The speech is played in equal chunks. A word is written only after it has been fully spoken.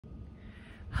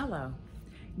Hello,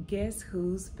 guess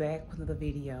who's back with another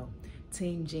video?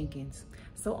 Team Jenkins.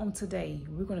 So on today,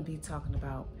 we're going to be talking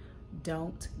about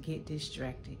don't get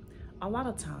distracted. A lot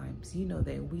of times, you know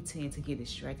that we tend to get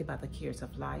distracted by the cares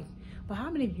of life, but how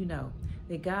many of you know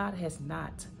that God has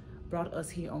not brought us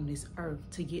here on this earth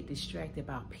to get distracted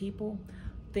by people,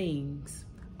 things,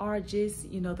 or just,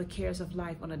 the cares of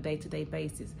life on a day-to-day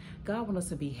basis? God wants us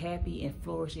to be happy and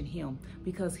flourish in Him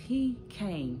because He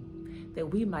came that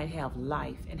we might have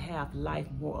life and have life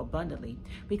more abundantly,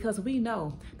 because we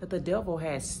know that the devil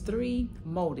has three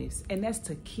motives, and that's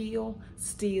to kill,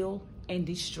 steal, and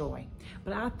destroy.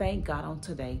 But I thank God on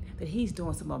today that He's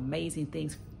doing some amazing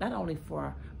things, not only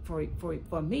for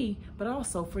me, but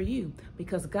also for you,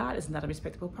 because God is not a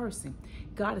respectable person.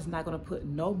 God is not going to put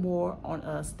no more on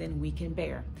us than we can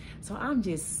bear. So I'm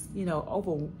just,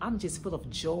 I'm just full of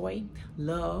joy,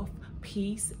 love,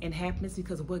 peace, and happiness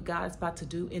because of what God is about to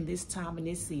do in this time and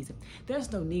this season.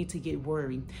 There's no need to get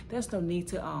worried. There's no need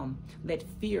to let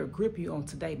fear grip you on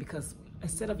today, because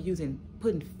instead of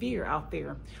putting fear out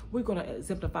there, we're going to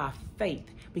exemplify faith,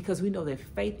 because we know that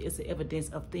faith is the evidence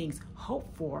of things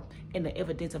hoped for and the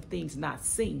evidence of things not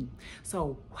seen.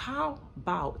 So how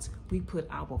about we put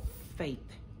our faith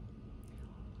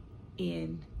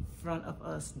in front of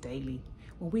us daily?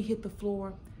 When we hit the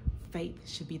floor, faith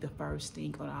should be the first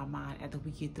thing on our mind after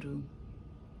we get through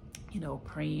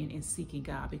praying and seeking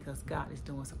God, because God is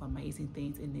doing some amazing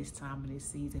things in this time and this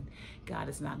season. God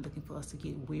is not looking for us to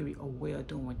get weary or well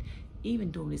doing.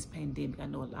 Even during this pandemic, I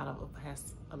know a lot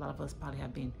of us probably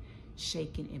have been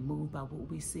shaken and moved by what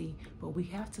we see, but we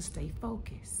have to stay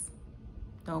focused.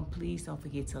 Please don't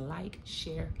forget to like,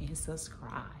 share, and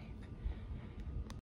subscribe.